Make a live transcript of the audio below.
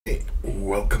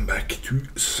Welcome back to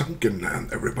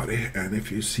Sunkenland, everybody. And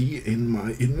if you see in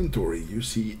my inventory, you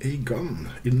see a gun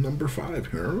in number 5.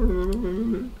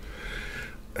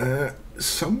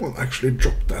 Someone actually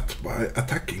dropped that by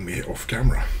attacking me off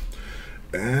camera.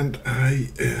 And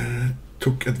I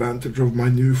took advantage of my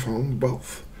newfound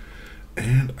wealth.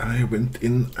 And I went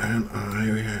in and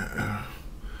I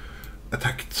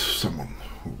attacked someone.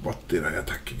 What did I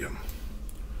attack again?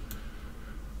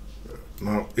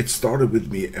 Now, it started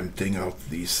with me emptying out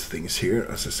these things here,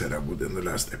 as I said I would in the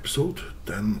last episode.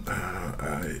 Then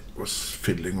I was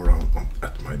fiddling around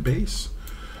at my base.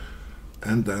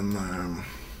 And then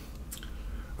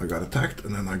I got attacked,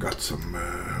 and then I got some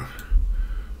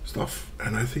stuff.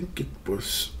 And I think it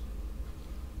was...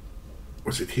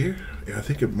 Was it here? Yeah, I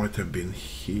think it might have been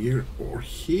here or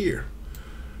here.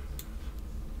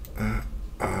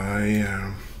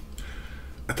 I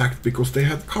attacked because they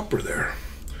had copper there.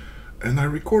 And I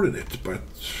recorded it, but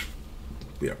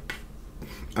yep,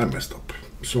 I messed up.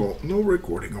 So no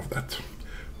recording of that.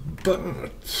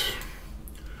 But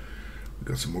we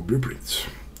got some more blueprints.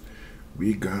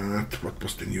 We got, what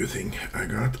was the new thing? I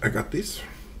got this,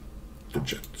 the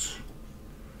jets.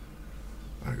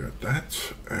 I got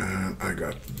that, and I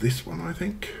got this one, I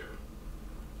think.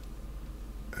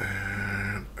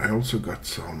 And I also got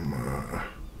some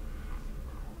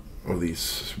of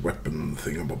these weapon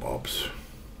thingamabobs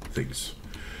things.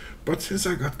 But since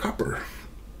I got copper,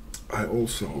 I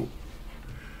also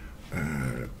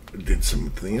did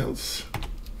something else.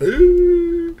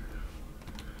 We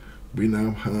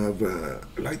now have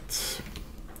lights.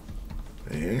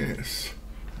 Yes,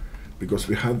 because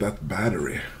we had that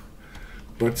battery.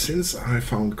 But since I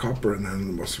found copper and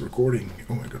then was recording,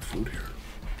 oh, I got food here.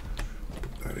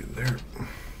 Put that in there.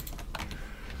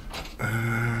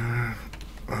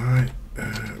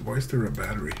 Why is there a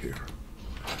battery here?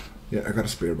 Yeah, I got a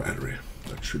spare battery.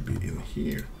 That should be in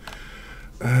here.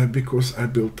 Because I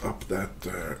built up that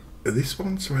this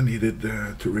one, so I needed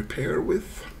to repair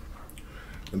with.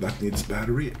 And that needs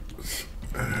battery.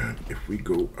 And if we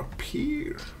go up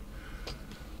here,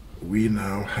 we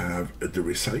now have the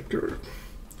recycler.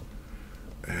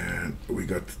 And we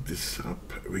got this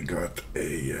up. We got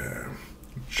a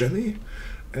Jenny.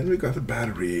 And we got a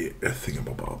battery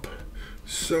thingamabob.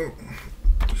 So,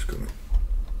 I'm just gonna...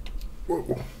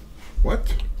 Whoa.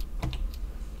 What?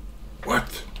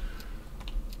 What?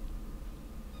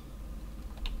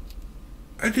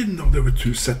 I didn't know there were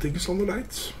 2 settings on the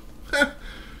lights.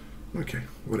 Okay,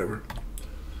 whatever.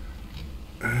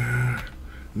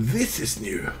 This is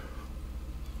new.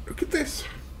 Look at this.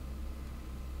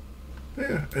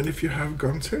 Yeah, and if you have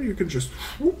guns here, you can just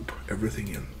whoop everything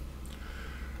in.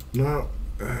 Now,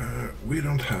 we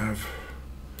don't have,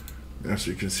 as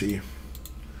you can see,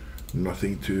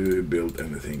 nothing to build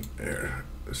anything.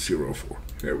 0-4.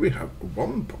 Here we have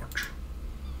one part.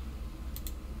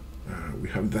 We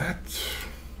have that,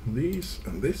 these,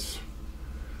 and this.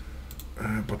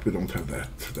 But we don't have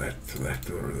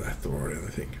that or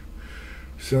anything.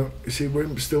 So you see,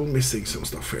 we're still missing some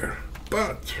stuff here.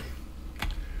 But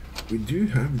we do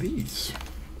have these.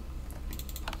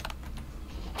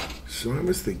 So I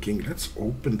was thinking, let's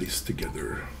open this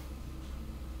together.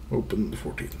 Open the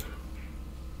 14.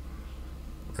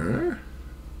 And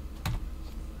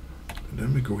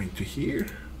then we go into here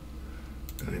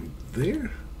and in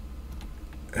there,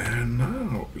 and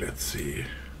now let's see.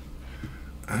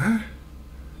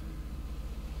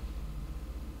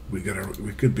 We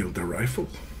could build a rifle.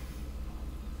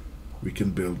 We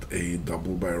can build a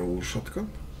double barrel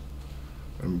shotgun.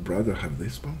 I'd rather have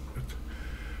this one, but,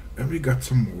 and we got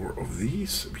some more of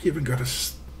these. We even got a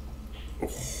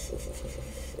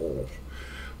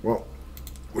well,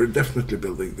 we're definitely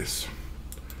building this.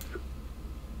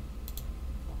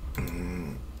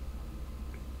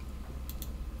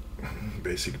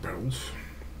 Basic barrels.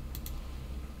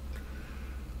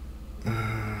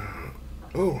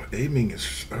 Oh, aiming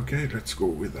is okay. Let's go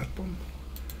with that one.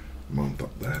 Mount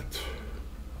up that.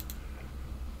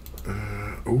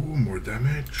 Oh, more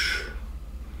damage.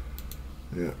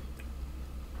 Yeah,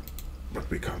 but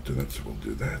we can't do that, so we'll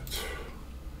do that.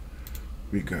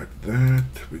 We got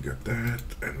that, we got that,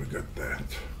 and we got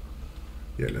that.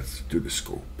 Yeah, let's do the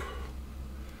scope.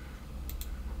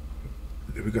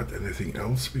 Have we got anything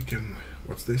else we can...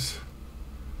 What's this?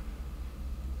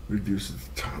 Reduce the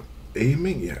time.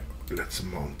 Aiming? Yeah, let's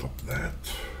mount up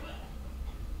that.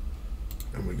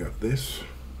 And we got this.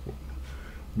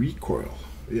 Recoil.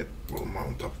 Yeah, we'll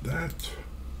mount up that.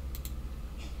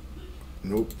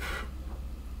 Nope.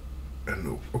 And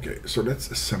nope. Okay, so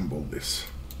let's assemble this.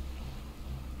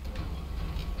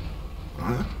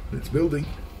 It's building.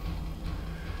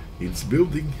 It's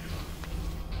building.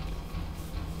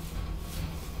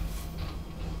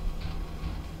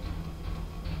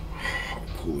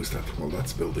 cool is that? Well,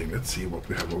 that's building. Let's see what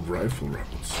we have of rifle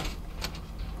rounds.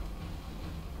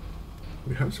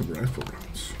 We have some rifle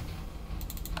rounds.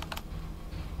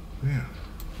 Yeah.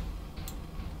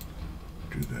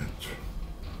 Do that.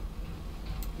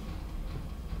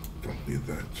 Don't need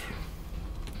that.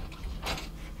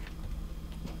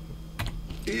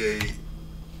 Yay!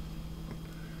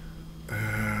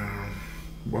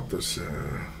 What does...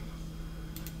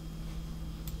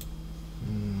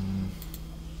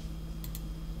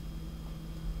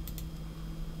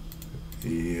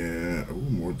 yeah, oh,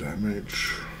 more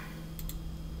damage.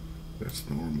 That's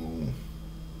normal.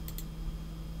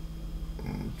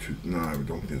 No, we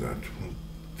don't need that. We'll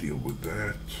deal with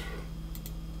that.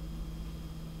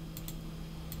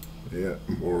 Yeah,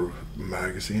 more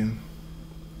magazine.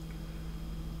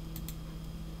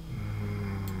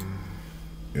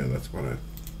 Yeah, that's what I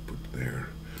put there.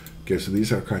 Okay, so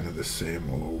these are kind of the same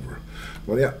all over.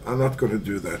 Well, yeah, I'm not going to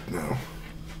do that now.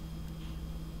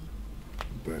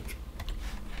 But,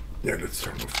 yeah, let's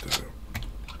turn off the...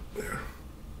 there.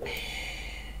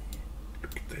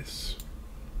 Look at this.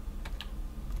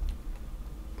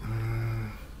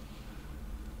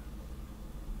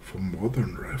 For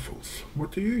modern rifles,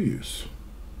 what do you use?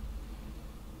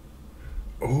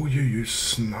 Oh, you use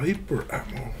sniper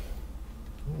ammo.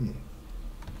 Oh.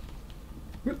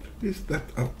 What is that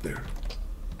out there?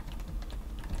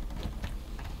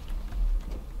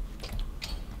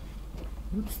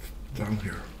 What's down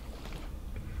here?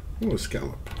 Oh, a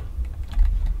scallop.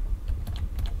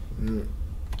 There.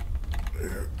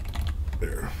 There.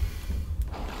 There.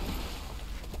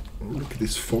 Oh, look at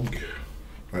this fog.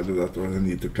 Either that or I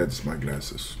need to cleanse my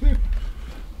glasses. Yeah.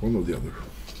 One or the other.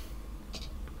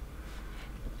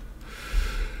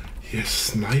 Yes,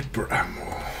 sniper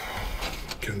ammo.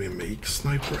 Can we make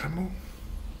sniper ammo?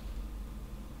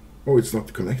 Oh, it's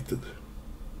not connected.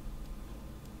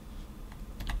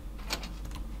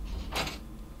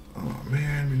 Oh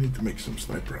man, we need to make some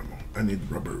sniper ammo. I need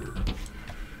rubber.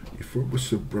 If it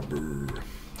was a rubber...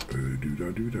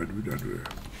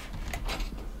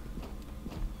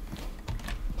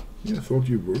 Yeah, I thought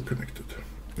you were connected.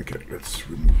 Okay, let's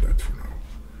remove that for now.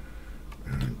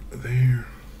 And there.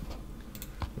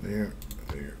 There.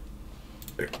 There.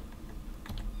 There.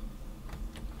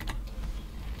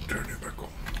 Turn it back on.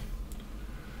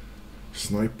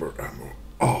 Sniper ammo.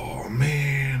 Oh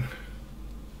man.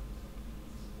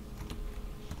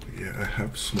 Yeah, I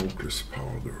have smokeless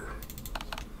powder.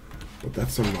 But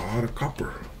that's a lot of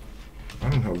copper. I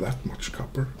don't have that much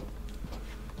copper.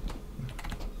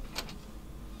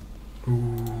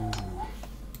 Ooh.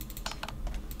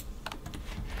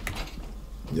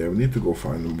 Yeah, we need to go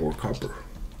find more copper.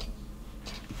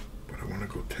 But I want to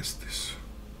go test this.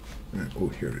 Oh,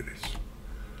 here it is.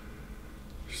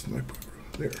 Sniper.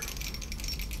 There.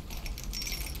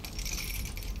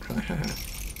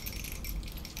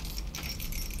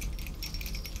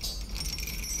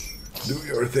 Do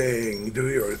your thing, do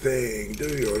your thing, do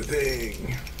your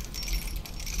thing.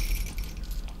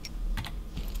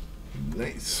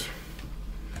 Nice.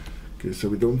 Okay, so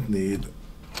we don't need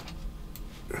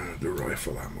the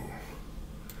rifle ammo.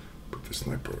 Put the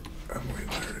sniper ammo in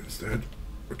there instead.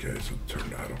 Okay, so turn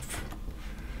that off.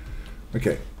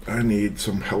 Okay, I need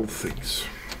some health things.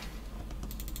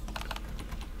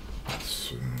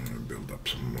 Let's build up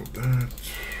some of that.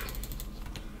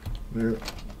 There.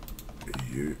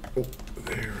 You, oh,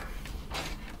 there.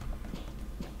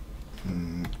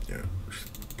 Yeah,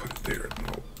 just put it there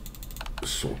and I'll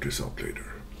sort this out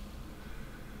later.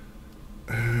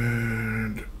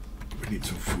 And we need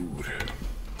some food.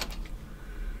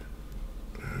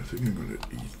 I think I'm gonna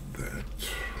eat that.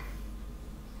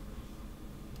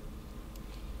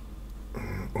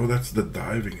 Oh, that's the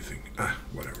diving thing. Ah,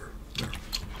 whatever. No.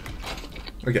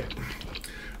 Okay.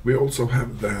 We also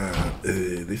have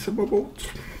the this boat.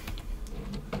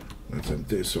 That's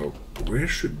empty. So where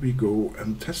should we go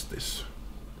and test this?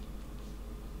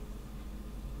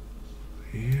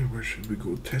 Yeah, where should we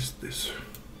go test this?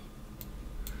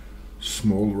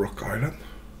 Small Rock Island.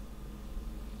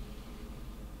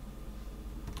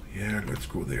 Yeah, let's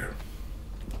go there.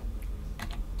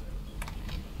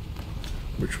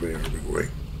 Which way are we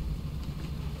going?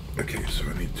 Okay, so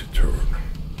I need to turn.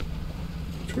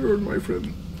 Turn, my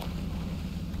friend.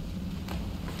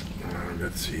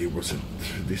 Let's see, was it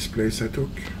this place I took?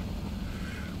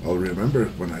 I'll remember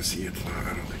it when I see it. No,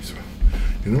 I don't think so.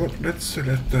 You know what? Let's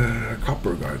let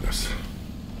Copper guide us.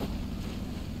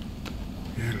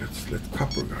 Yeah, let's let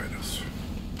Copper guide us.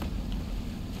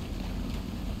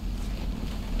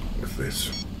 What's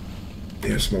this?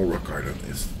 Yeah, Small Rock Island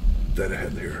is dead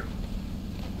ahead here.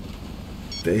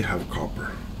 They have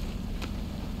copper.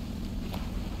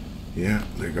 Yeah,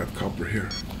 they got copper here.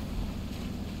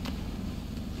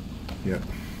 Yeah.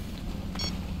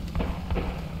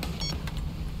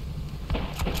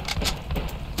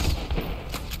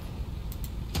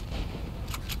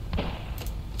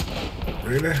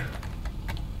 Really?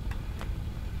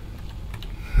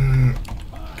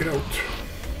 Get out.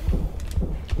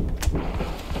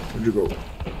 Where'd you go?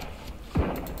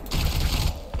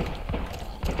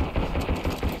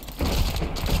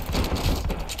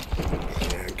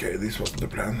 Okay, this wasn't the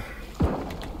plan.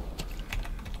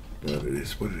 But it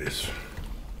is what it is.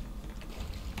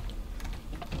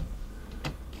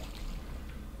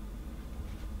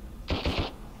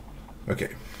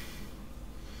 Okay.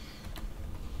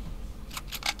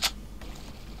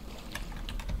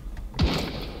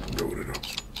 Load it up.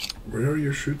 Where are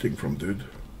you shooting from, dude?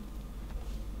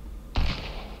 I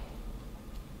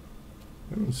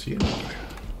don't see anybody.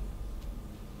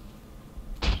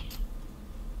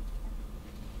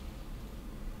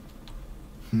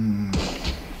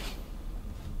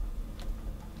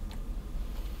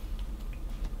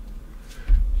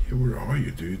 Yeah, where are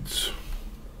you, dudes?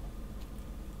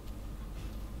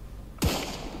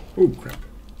 Oh, crap.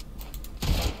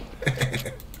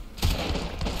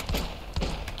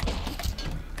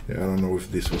 Yeah, I don't know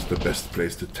if this was the best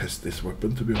place to test this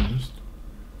weapon, to be honest.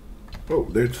 Oh,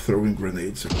 they're throwing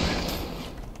grenades at me.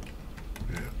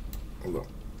 Yeah, hold on.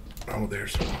 Oh,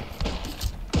 there's one.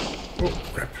 Oh,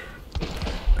 crap.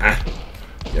 Ah!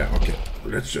 Yeah, okay.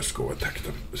 Let's just go attack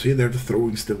them. See, they're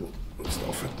throwing still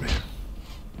stuff at me.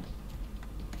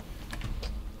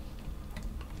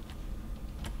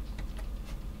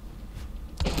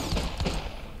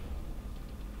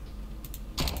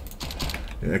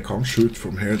 Yeah, I can't shoot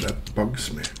from here, that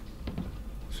bugs me.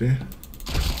 See?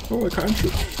 Oh, I can't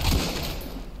shoot.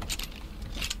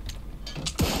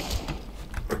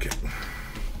 Okay.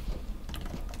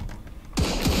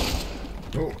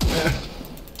 Oh,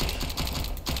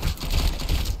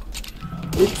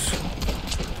 oops.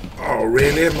 Oh,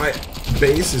 really? My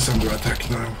base is under attack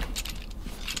now.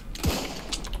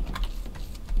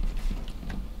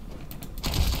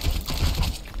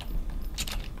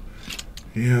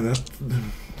 Yeah, that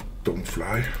don't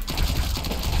fly.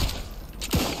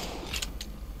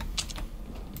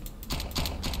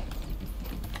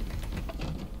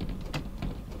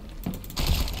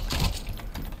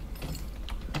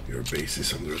 Your base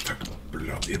is under attack,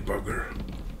 bloody bugger.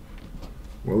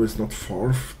 Well, it's not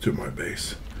far to my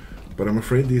base, but I'm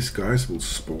afraid these guys will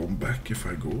spawn back if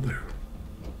I go there.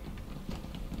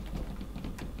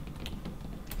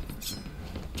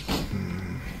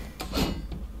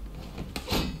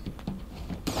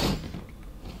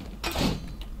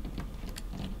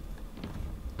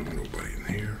 Nobody in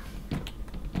here.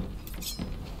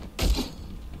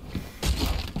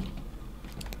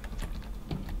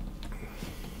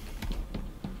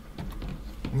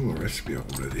 Well, the recipe I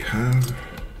already have.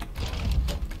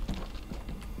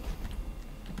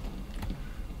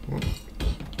 Well,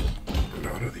 a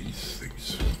lot of these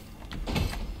things.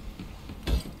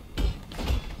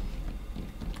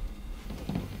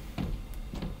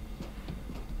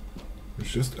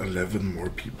 There's just 11 more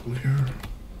people here.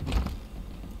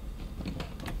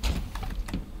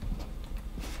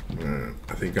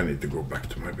 I think I need to go back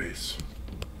to my base.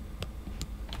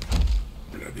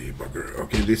 Bloody bugger.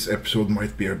 Okay, this episode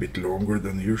might be a bit longer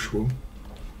than usual.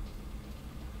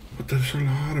 But there's a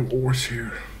lot of ores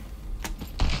here.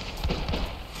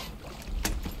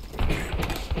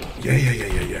 Okay.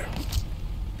 Yeah.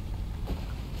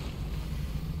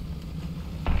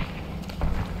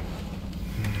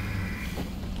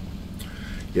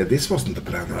 Yeah, this wasn't the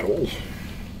plan at all.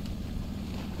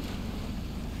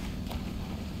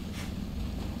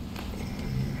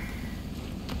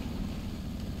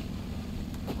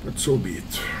 But so be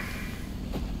it.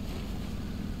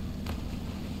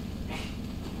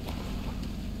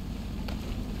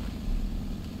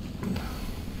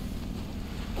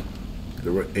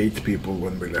 There were 8 people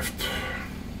when we left.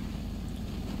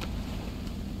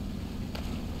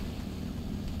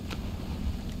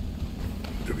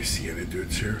 Do we see any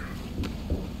dudes here?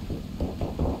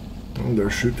 Well,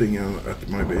 they're shooting at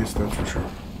my base, that's for sure.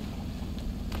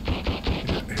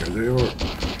 Yeah, here they are.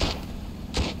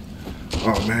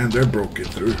 Oh man, they're broken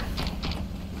through.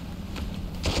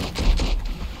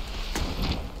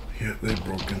 Yeah, they've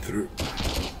broken through.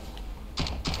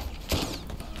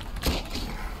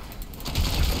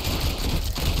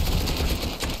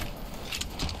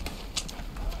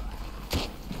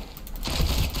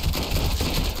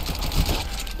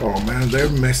 Oh man,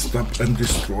 they've messed up and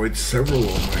destroyed several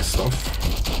of my stuff.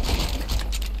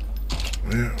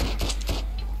 Yeah,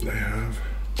 they have.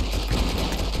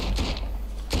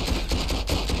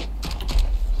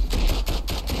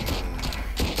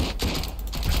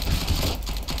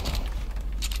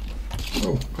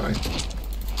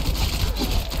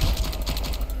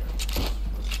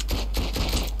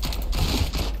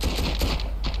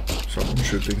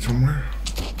 shooting somewhere.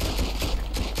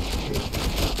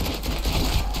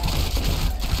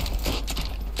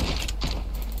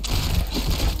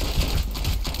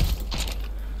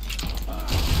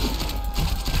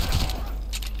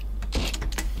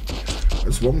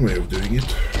 That's one way of doing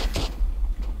it.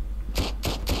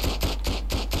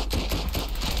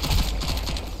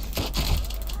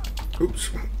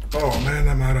 Oops. Oh man,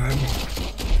 I'm out of ammo.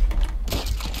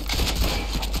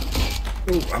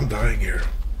 Oh, I'm dying here.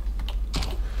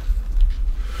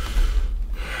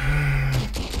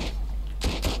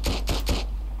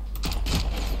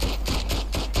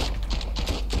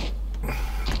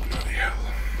 Bloody hell.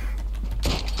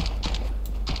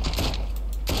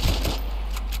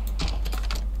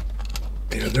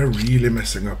 Yeah, they're really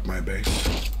messing up my base.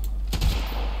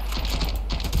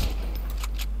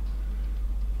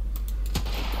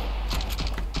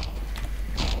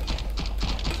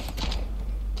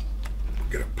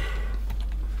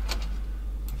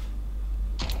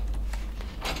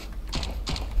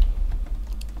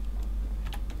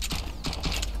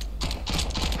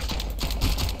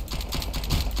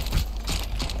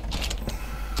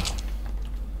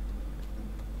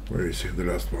 Where is he? The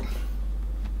last one.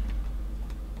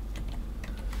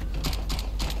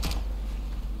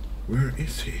 Where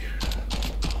is he?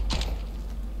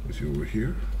 Is he over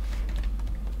here?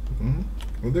 Hmm?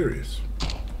 Oh, there he is.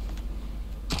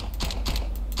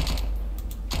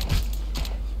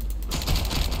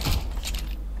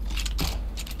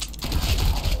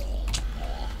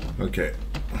 Okay.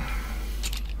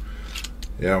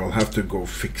 Yeah, I'll have to go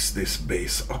fix this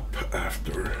base up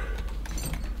after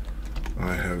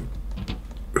I have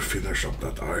finished up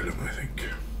that island, I think.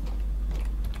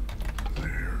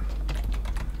 There.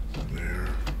 There.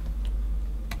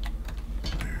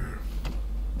 There.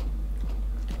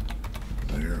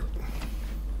 There.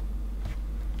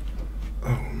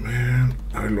 Oh man,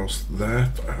 I lost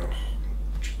that. Oh,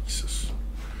 Jesus.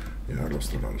 Yeah, I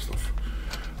lost a lot of stuff.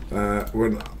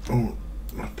 Oh,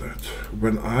 not that.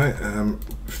 When I am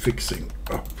fixing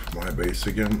up my base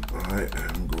again, I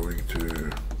am going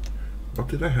to... What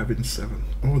did I have in 7?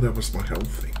 Oh, that was my health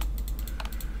thing.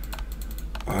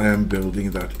 I am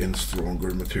building that in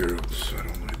stronger materials. I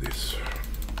don't know this.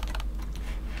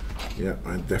 Yeah,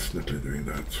 I'm definitely doing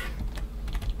that.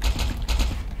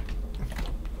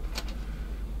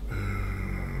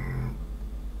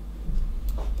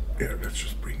 Yeah, let's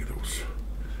just bring those.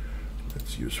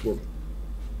 Let's use one.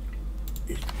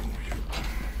 Eat one of you.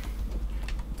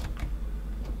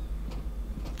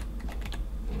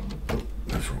 Oh,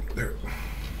 that's wrong. There.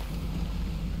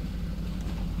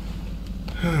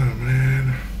 Oh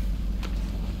man.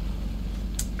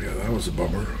 Yeah, that was a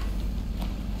bummer.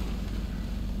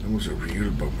 That was a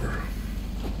real bummer.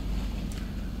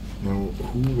 Now,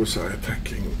 who was I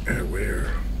attacking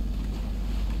where?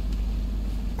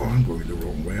 Oh, I'm going the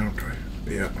wrong way, aren't I?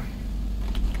 Yeah.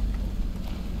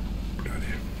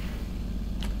 Bloody.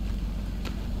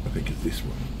 I think it's this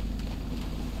one.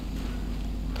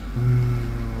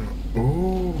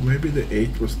 Oh, maybe the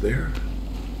 8 was there.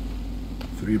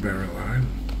 3-barrel iron.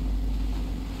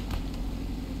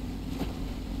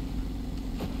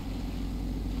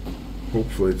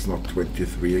 Hopefully it's not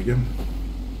 23 again.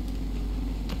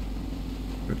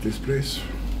 At this place.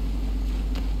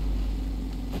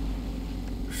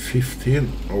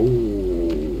 15.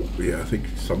 Oh, yeah, I think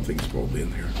something spawned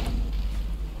in here.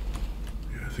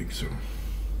 Yeah, I think so.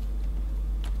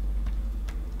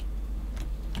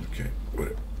 Okay,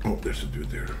 where? Oh, there's a dude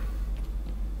there.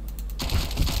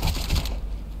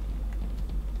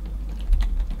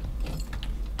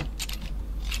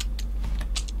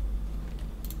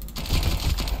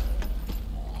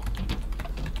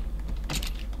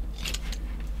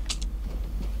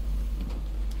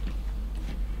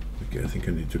 Okay, I think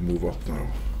I need to move up now.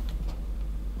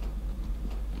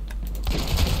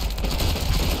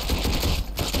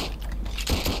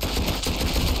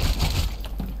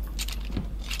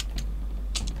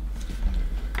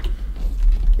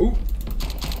 Oh!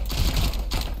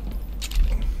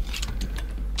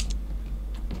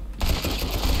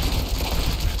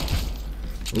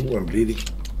 Oh, I'm bleeding.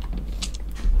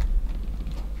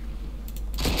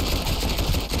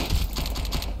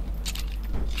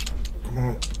 Come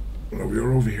on. No,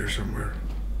 you're over here somewhere.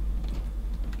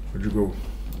 Where'd you go?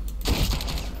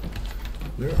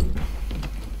 There.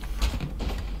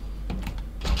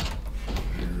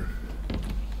 Here.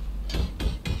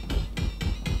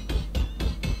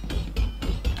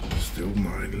 Still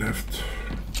 9 left.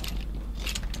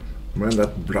 Man,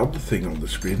 that blood thing on the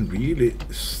screen really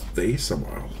stays a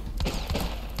while.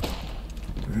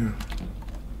 Yeah.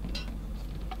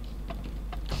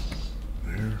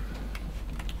 There.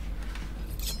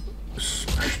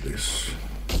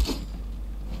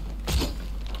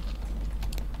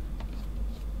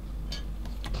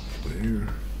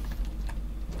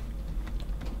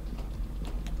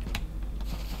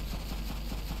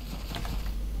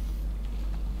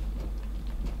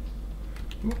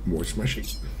 Oh, more smashing.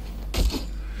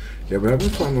 Yeah, we haven't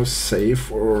found a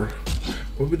safe or...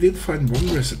 Well, we did find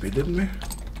one recipe, didn't we?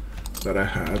 That I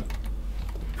had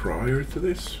prior to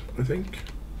this, I think.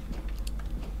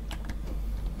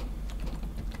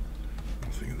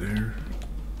 Nothing there.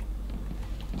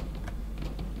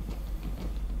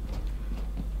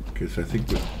 Okay, so I think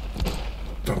we've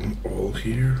done all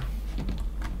here.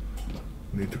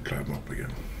 Need to climb up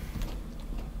again.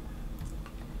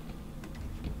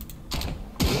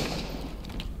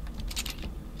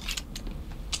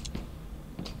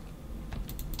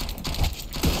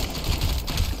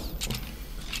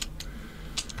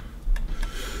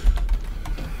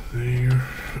 There.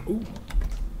 Oh,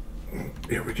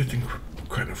 yeah, we're getting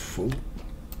kind of full.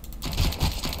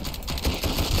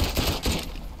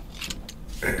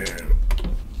 And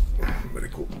very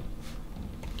cool.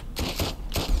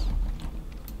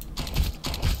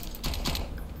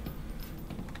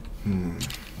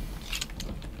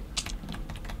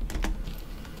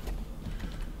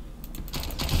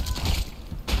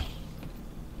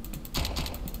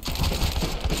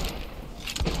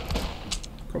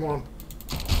 Come on.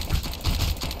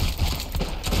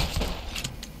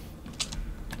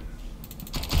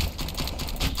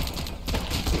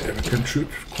 Yeah, we can shoot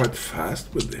quite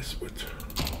fast with this, but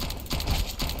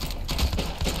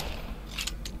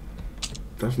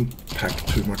doesn't pack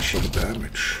too much of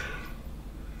damage.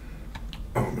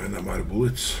 Oh man, I'm out of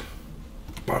bullets.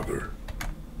 Bugger.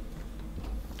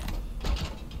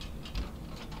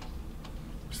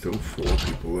 Still 4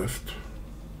 people left.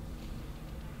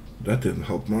 That didn't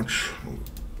help much.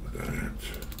 That.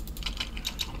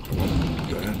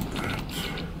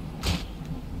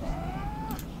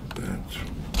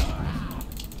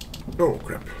 Oh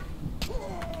crap.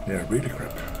 Yeah, really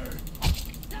crap.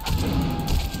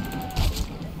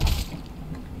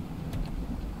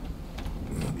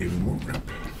 Even more crap.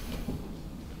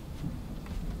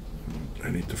 I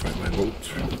need to find my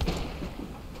boat.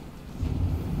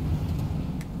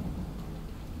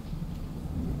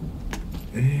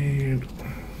 And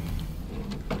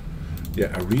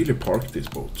yeah, I really parked this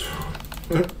boat.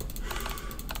 There.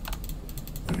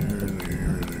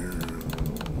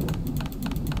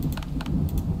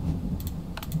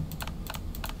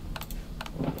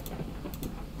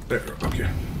 There, okay.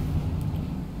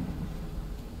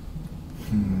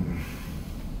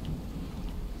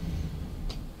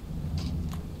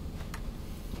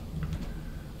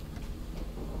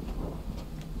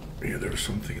 Yeah, there's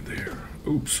something there.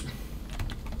 Oops.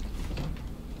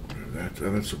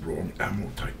 That's a wrong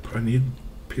ammo type. I need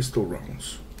pistol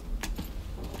rounds.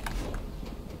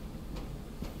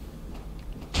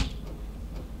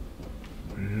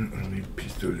 Yeah, I need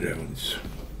pistol rounds.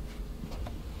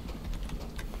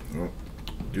 Oh,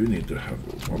 do need to have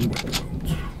one weapon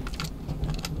out.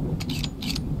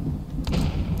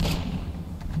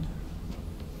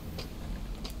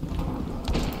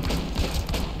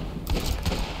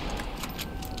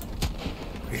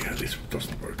 Yeah, this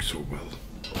doesn't work so well.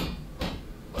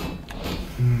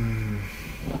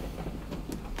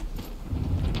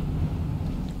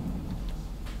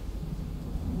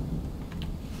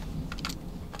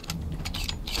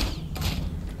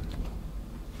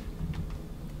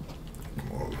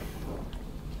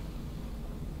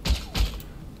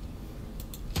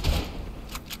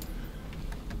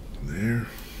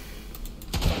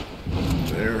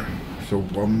 There. So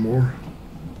one more.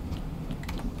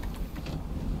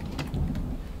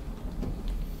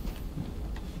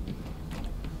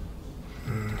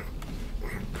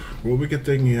 We'll be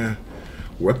getting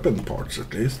weapon parts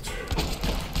at least.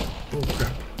 Oh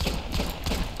crap.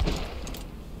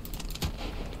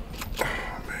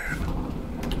 Oh man.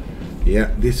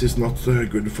 Yeah, this is not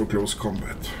good for close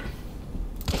combat.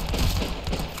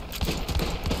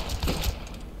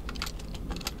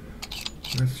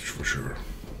 That's for sure.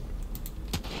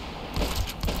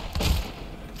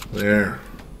 There.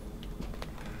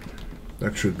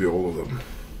 That should be all of them.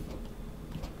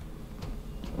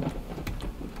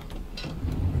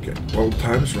 Okay, well,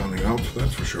 time's running out,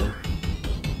 that's for sure.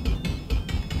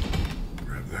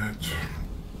 Grab that.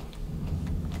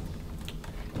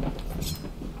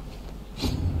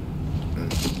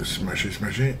 And smashy,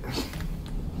 smashy.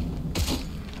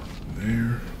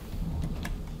 There.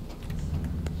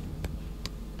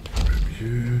 Grab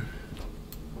you.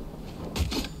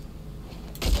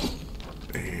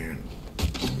 And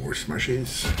more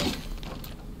smashies.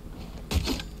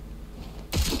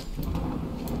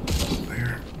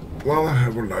 Well, I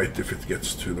have a light if it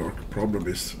gets too dark. Problem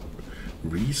is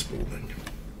respawning.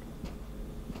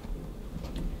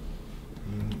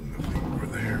 Nothing over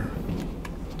there.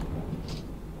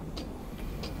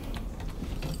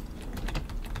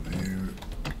 There.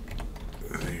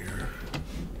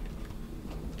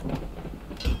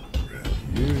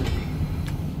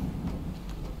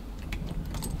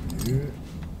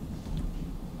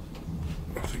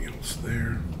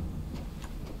 there.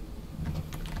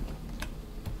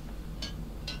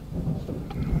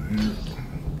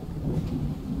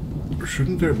 Or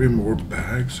shouldn't there be more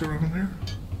bags around here?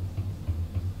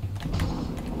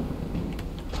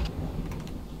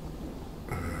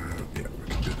 Yeah, we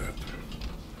can do that.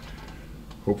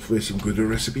 Hopefully some good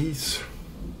recipes.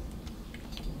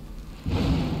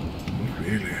 Not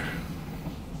really.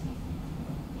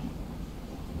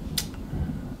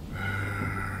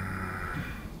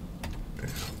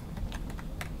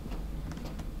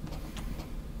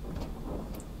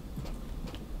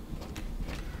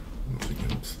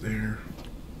 There.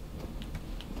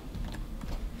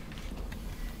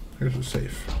 Here's a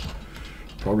safe.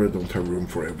 Probably don't have room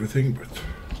for everything, but...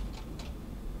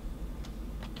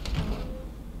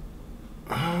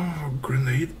 Oh,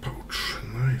 grenade pouch.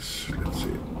 Nice. Let's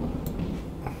see.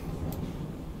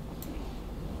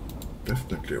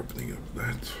 Definitely opening up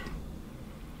that.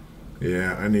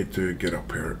 Yeah, I need to get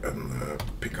up here and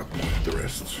pick up the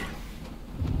rest.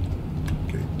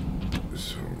 Okay,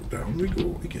 so down we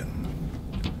go again.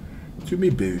 To me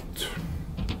boot.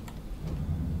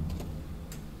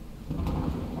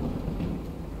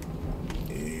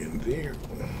 And there.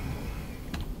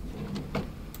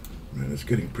 Man, it's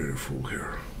getting pretty full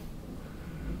here.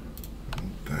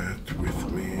 That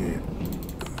with me.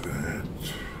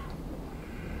 That.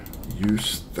 You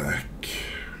stack.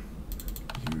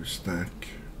 You stack.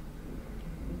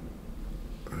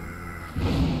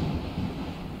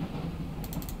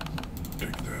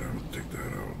 Take that out, take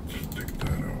that out, take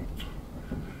that out.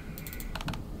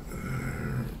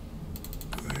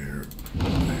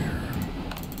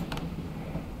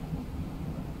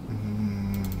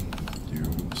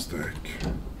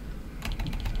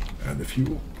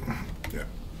 Fuel. Yeah,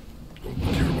 don't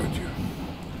care about you.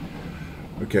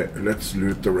 Okay, let's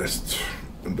loot the rest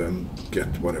and then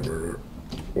get whatever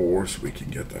ores we can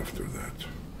get after that.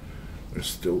 There's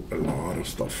still a lot of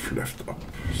stuff left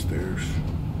upstairs.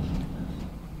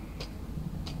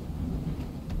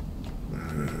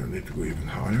 I need to go even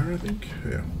higher, I think.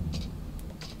 Yeah.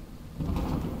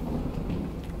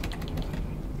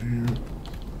 There.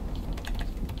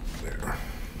 There.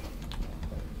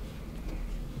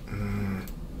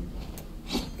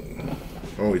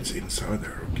 Oh, it's inside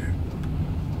there, okay.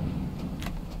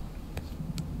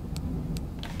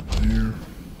 There.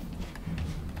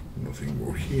 Nothing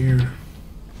more here.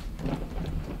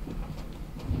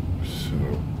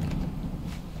 So,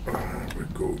 we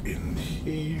go in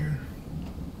here.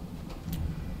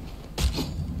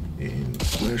 And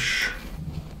smash.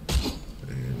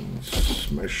 And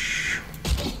smash.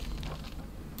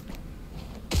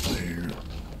 There.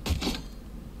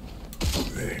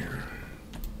 There.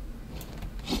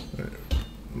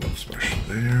 Not smash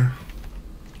there.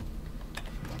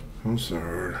 How's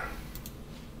our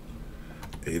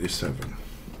 87?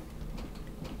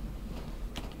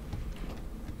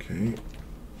 Okay.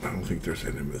 I don't think there's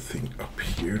anything up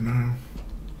here now.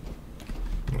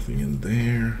 Nothing in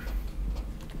there.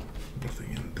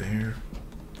 Nothing in there.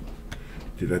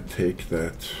 Did I take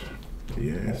that?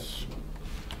 Yes.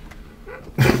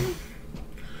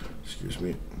 Excuse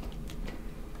me.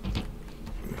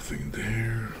 Nothing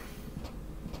there.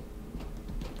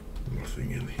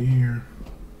 Nothing in here.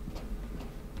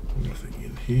 Nothing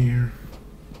in here.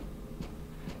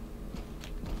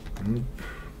 Nope.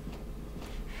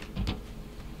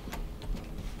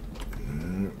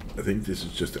 I think this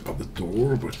is just the other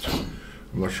door, but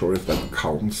I'm not sure if that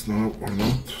counts now or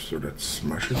not. So let's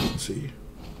smash it and see.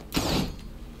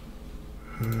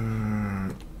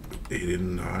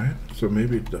 89. So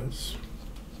maybe it does.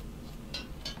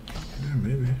 Yeah,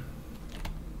 maybe.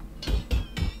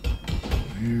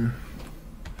 Here.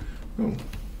 Oh.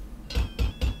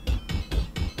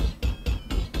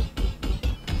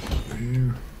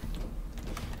 There.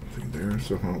 Nothing there.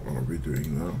 So how are we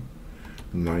doing now?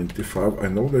 95. I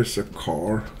know there's a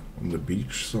car on the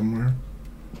beach somewhere.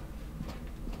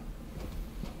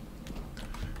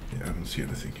 Yeah, I don't see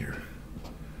anything here.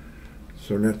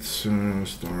 So let's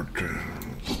start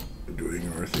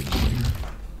doing our thing here.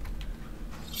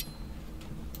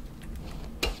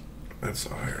 That's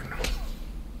iron.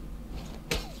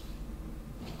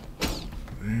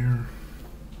 There.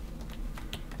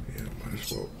 Yeah, might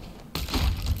as well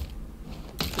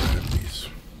grab these.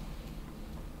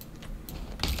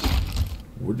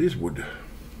 Wood is wood.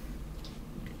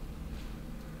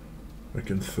 I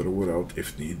can throw it out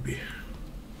if need be.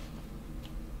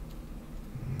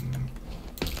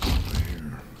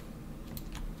 There.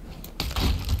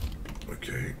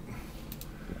 Okay.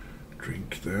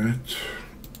 Drink that.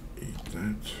 Eat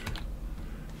that.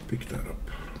 Pick that up.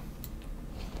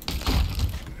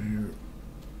 There.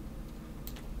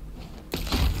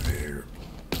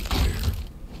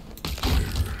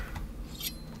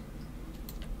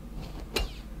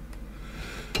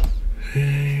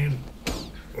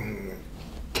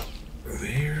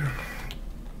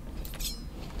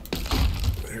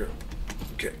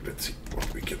 Okay, let's see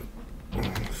what we can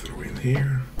throw in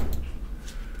here.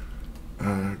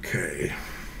 Okay.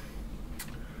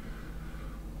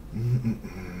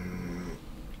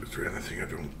 Is there anything I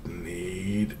don't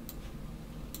need?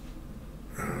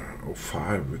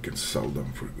 05, we can sell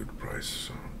them for a good price.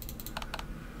 So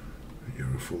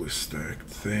you're a fully stacked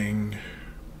thing.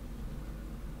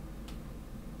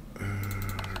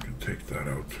 I can take that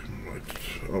out.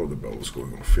 Oh, the bell is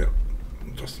going off. Yeah,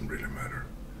 it doesn't really matter.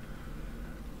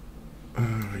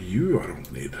 You I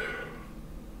don't need.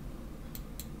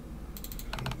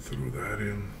 I'll throw that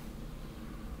in.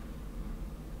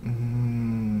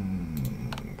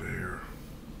 There.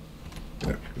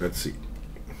 Yeah, let's see.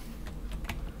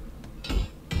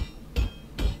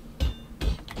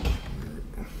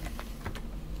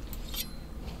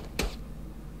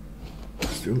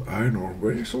 Still iron ore.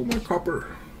 Where is all my copper?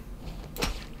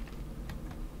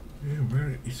 Yeah,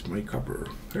 where is my copper?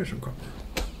 There's some copper.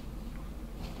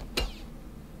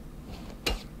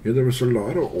 Yeah, there was a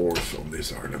lot of ores on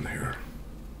this island here.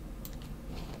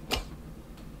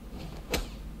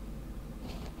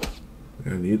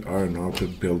 I need iron now to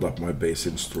build up my base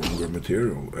in stronger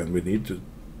material, and we need to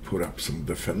put up some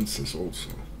defenses also.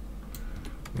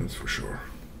 That's for sure.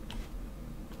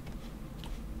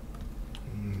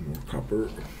 More copper.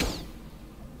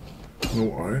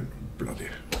 No iron? Bloody.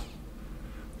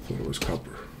 Thought it was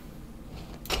copper.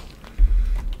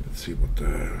 Let's see what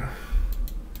the...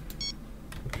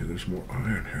 Okay, there's more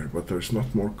iron here, but there's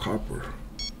not more copper.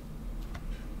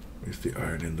 Is the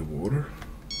iron in the water?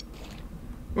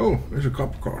 Oh, there's a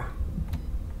copper car.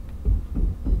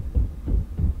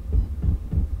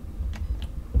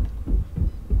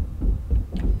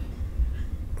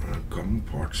 Gum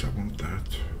parts, I want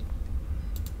that.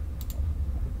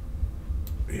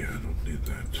 Yeah, I don't need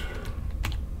that.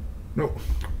 No.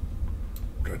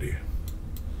 Ready.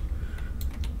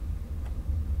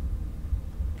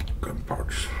 Gun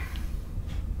parts.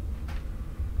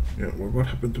 Yeah, well, what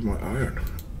happened to my iron?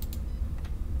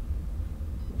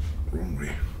 Wrong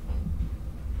way.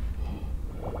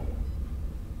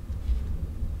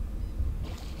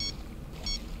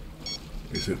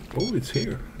 Is it? Oh, it's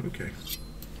here. Okay.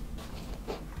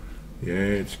 Yeah,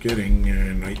 it's getting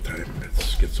nighttime.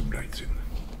 Let's get some lights in.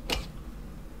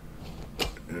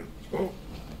 Oh,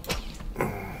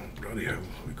 bloody hell!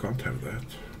 We can't have that.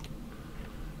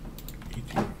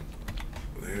 Eating.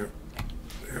 There.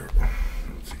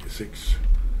 Let's see, 6.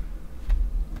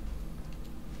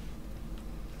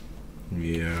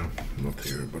 Yeah, not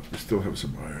here, but we still have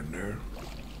some iron there.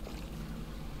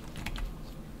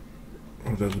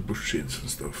 Oh, there's bush seeds and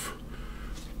stuff.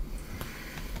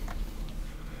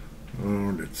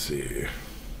 Oh, let's see.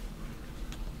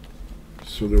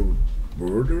 So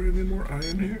were there any more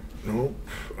iron here? Nope,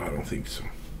 I don't think so.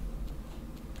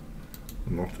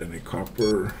 Not any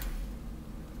copper.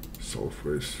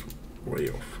 Sulfur is way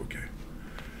off, okay.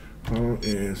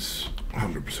 Is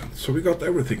 100%. So we got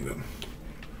everything then.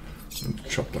 And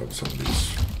chopped out some of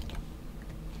these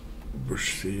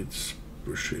bush seeds.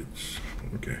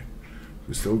 Okay.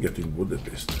 We're still getting wood at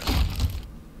least.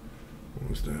 What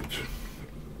was that?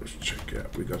 Let's check. Yeah,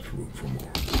 we got room for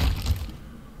more.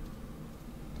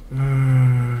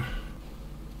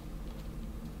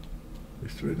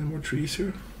 Is there any more trees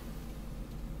here?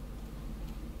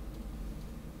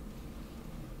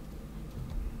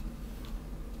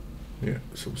 Yeah,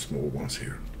 some small ones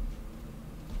here.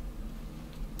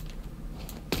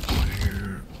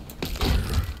 There.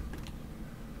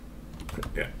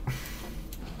 Yeah.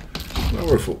 Now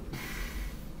we're full.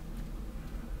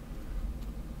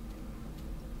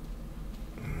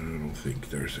 I don't think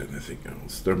there's anything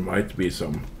else. There might be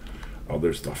some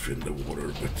other stuff in the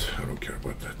water, but I don't care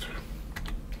about that.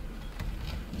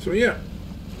 So yeah,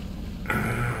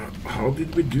 how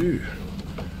did we do?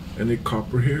 Any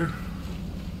copper here?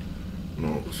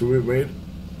 No, so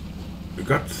we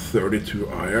got 32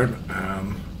 iron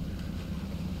and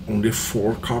only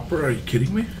 4 copper. Are you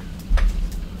kidding me?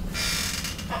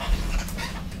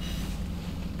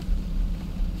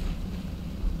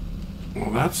 Well,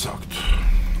 that sucked.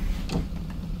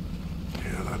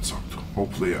 Yeah, that sucked.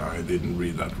 Hopefully I didn't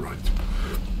read that right.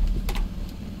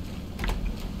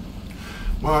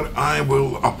 But I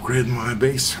will upgrade my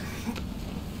base.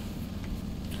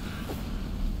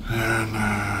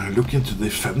 And look into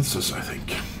defenses, I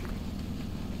think.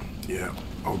 Yeah,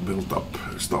 I'll build up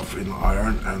stuff in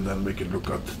iron and then we can look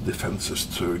at defenses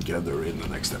together in the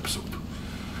next episode.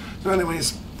 So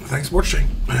anyways, thanks for watching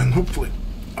and hopefully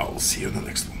I'll see you in the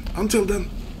next one. Until then,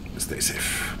 stay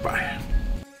safe. Bye.